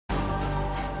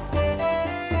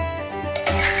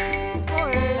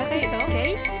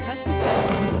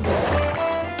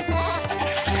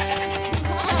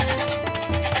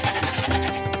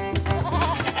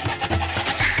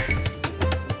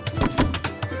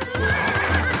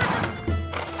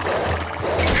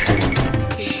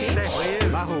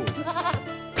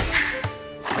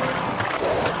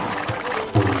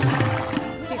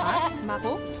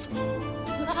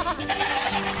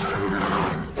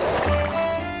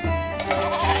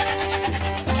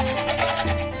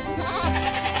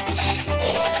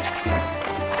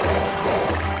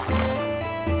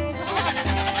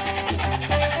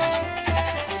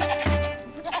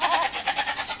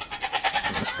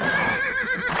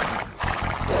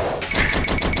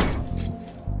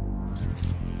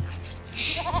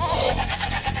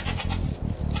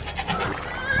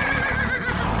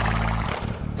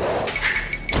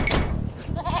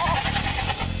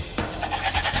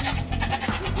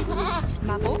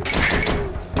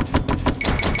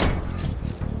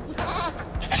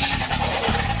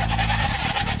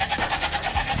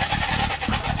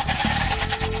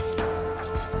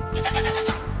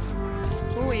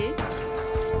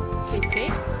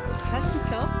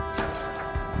Pastisor.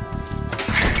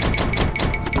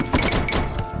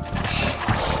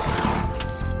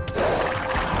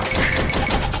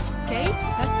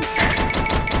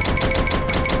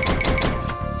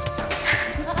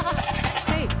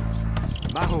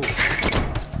 Maho.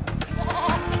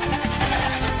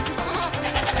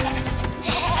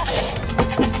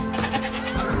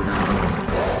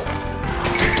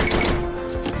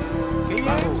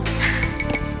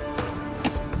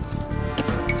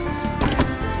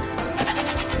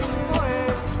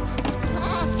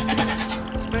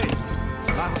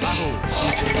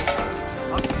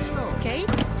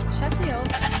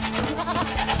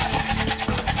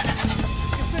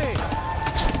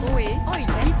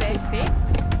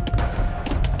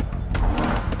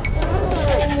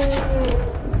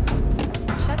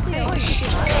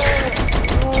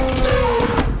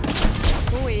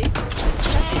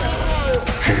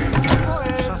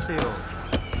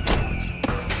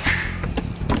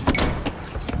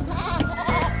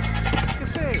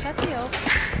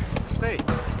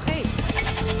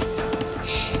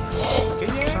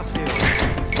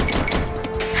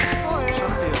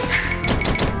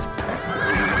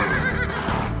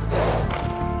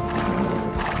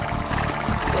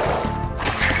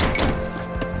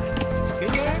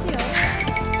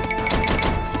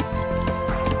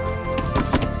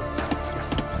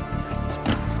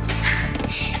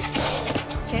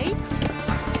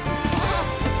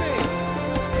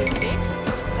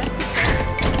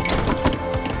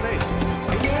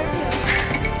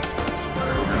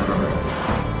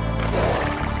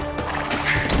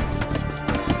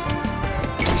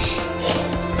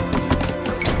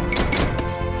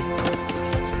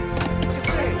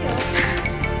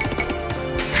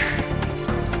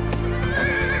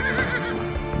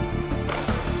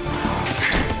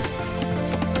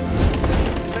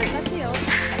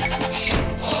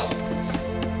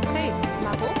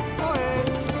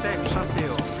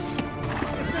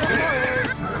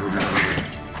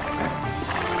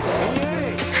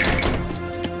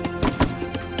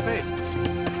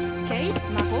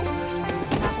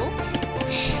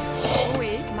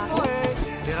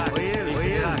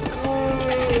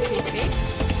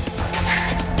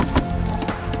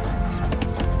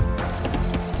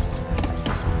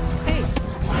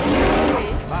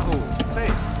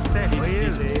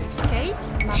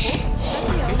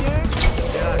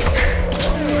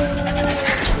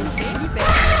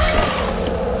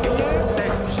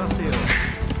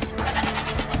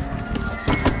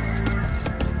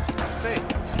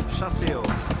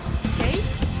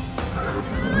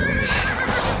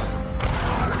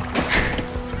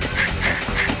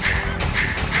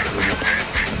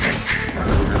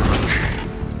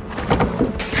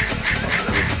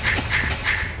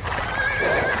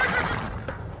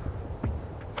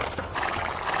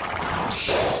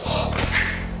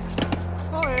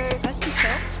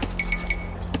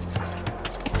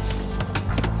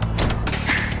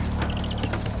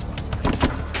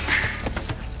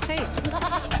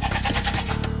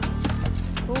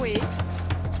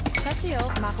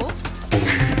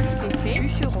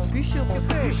 Bûcheron.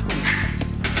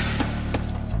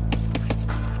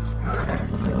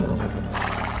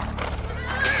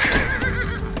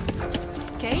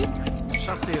 Kate.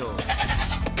 Chasseo.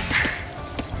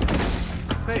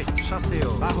 Prêt,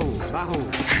 chasseo. Barreau, barreau.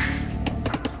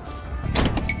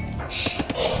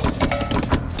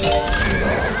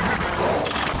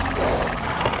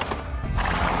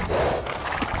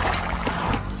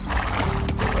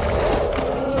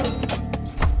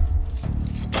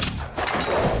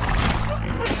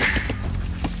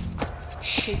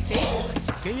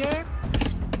 Quem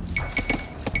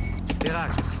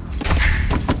Derax.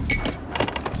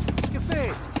 Que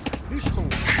fait? Bûcheron.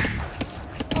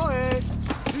 Ohé,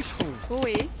 bûcheron.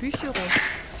 Ohé, bûcheron.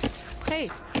 Prêt.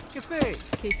 Que fait?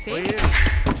 Fait.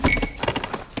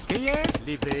 Quem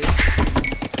Libé.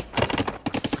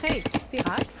 Prêt.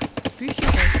 Derax.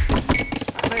 Bûcheron.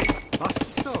 Prêt.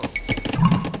 Bastisto.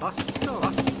 Bastisto.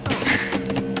 Bastisto.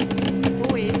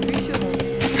 Ohé,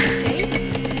 bûcheron.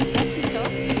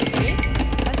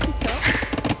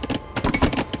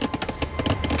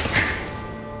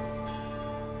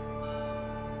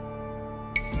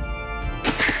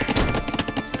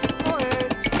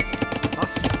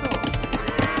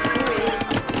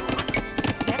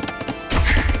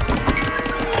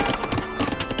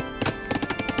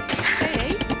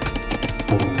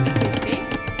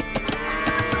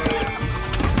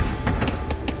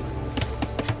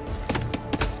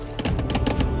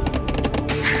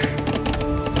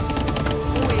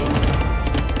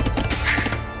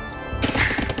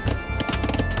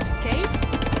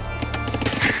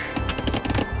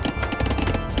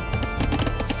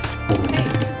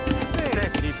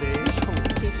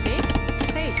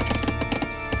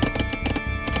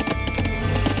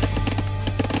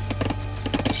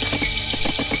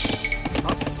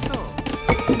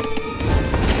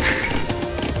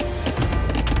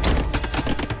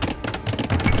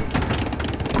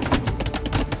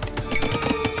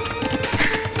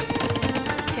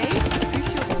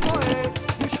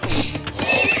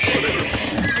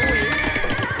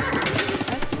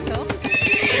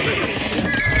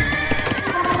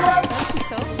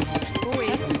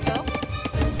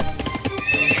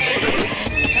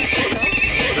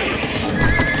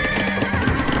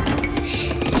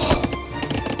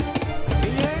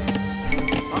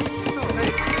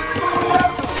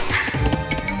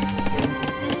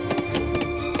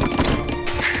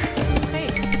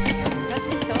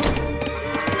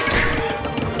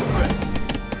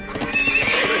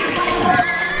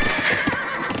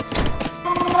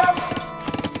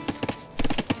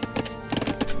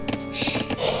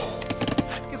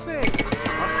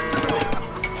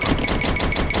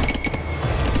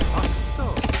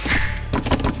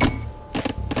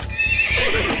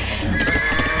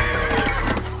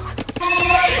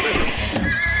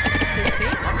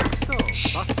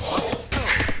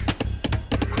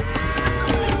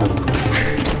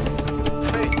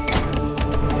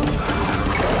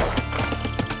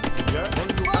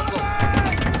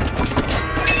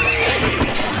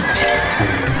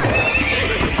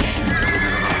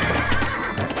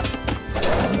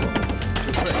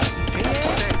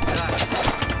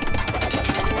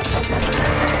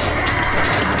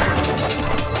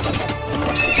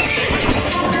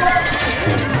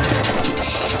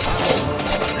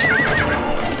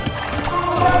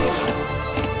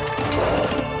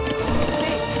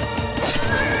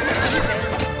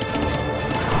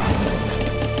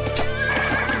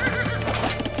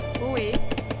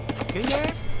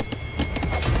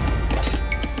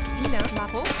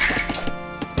 Chiaro.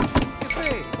 Che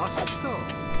fai? Assisto.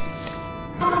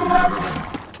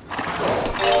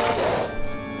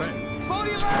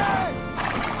 Morire!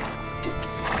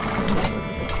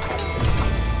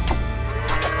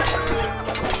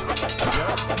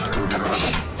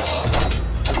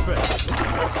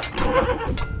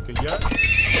 Che gli ha?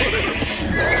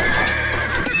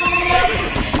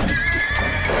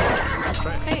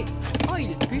 Prêt.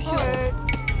 Oil. Bûcheron. Oe!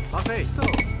 Assisto.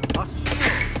 Assisto.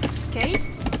 Ok.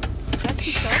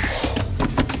 Plastic.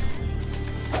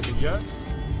 Che gli ha?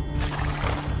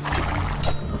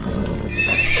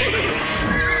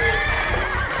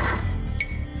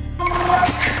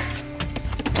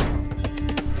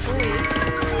 Oe.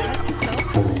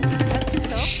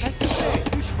 Plastic. Plastic.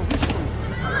 Bûcheron, bûcheron.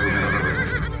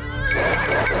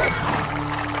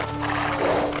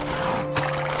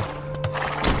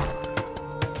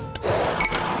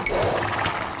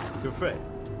 Que fait?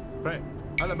 Prêt.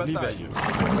 À la bataille.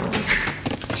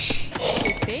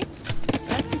 Effet.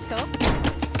 Plastic.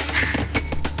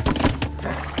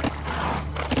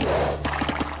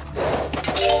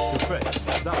 Que fait?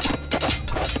 Da.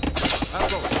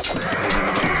 Avant.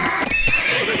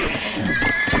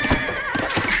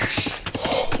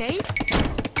 Ok.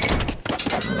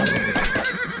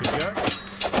 Que gli ha?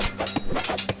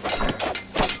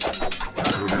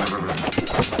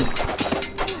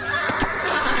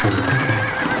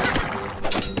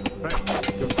 Prêt.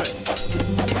 Que fait?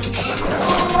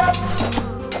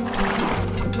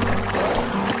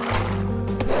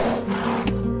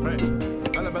 Prêt.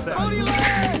 À la bataille.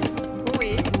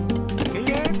 Oe. Che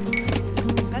è?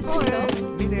 Plastic. Oe!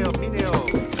 Mineo, mineo.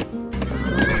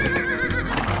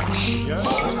 Che gli ha?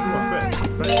 Que fait?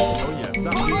 Prêt. Oh yeah.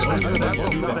 Da. Oh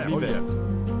yeah.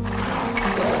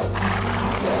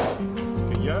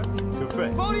 Que gli ha? Que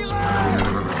fait?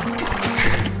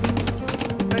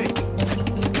 Hey!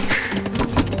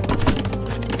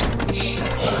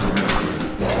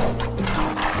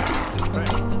 Prêt.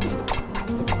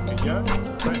 Que gli ha?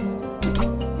 Prêt. Prêt.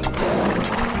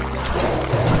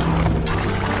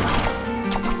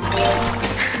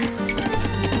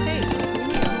 Hey!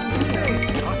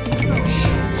 Assisto.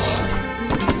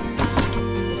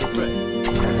 Que fait?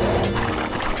 Hey!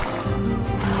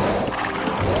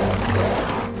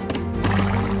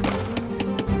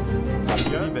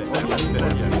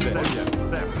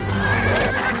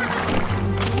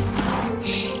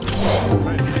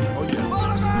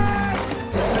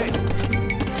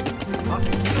 Assisto.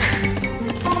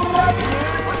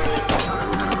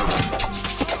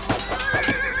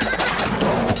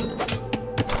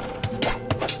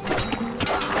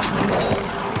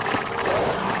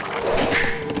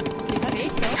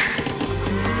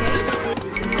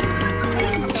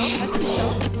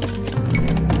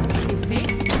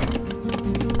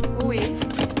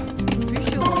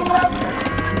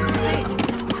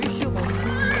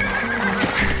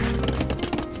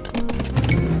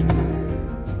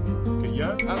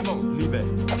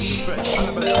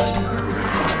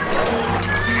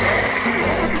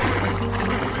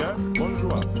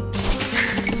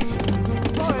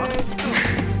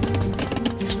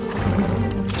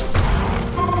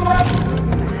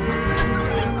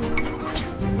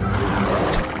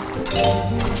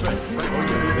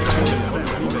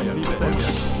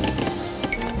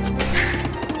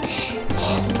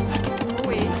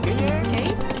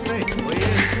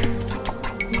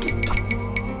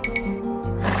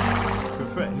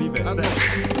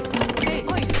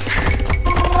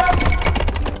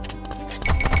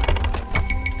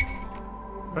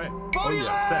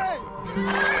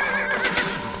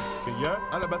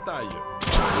 À la bataille.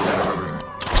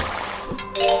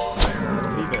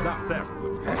 Libera, certo.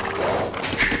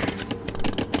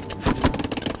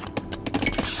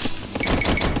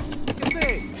 Che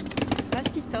fai?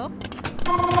 Pastisso.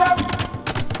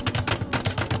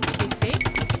 Effet.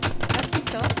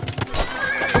 Pastisso.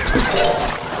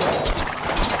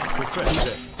 Que fait?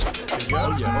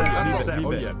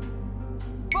 Libera.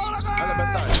 À la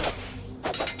bataille.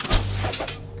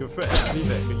 Que fait?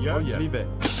 Libera.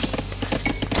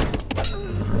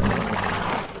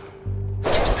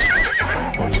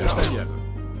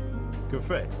 Que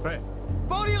fait? Prêt.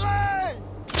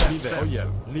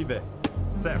 Libé.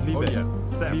 Serre.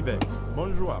 Libé.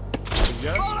 Bonjour.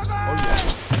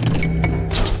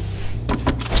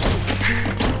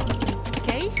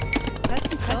 Ok.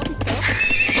 Pastisso.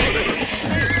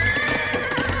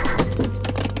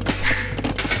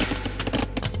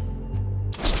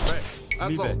 Prêt.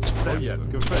 Libé.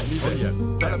 Que fait? Libé.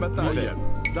 À la bataille.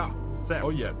 Da. Serre.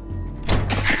 Oui.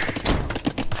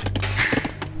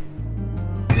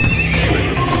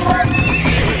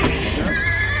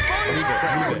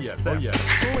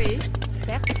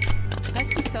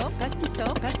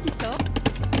 Pastisor, pastisor.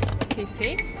 C'est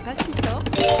fait. Pastisor,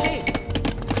 prêt.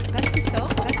 Pastisor,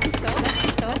 pastisor,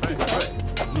 pastisor, pastisor.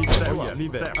 Libère,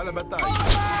 libère. À la bataille.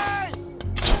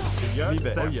 Libère,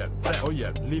 libère.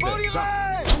 Libère,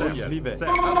 libère.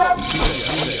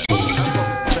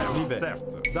 Libère, certes.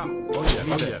 Da,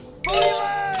 libère.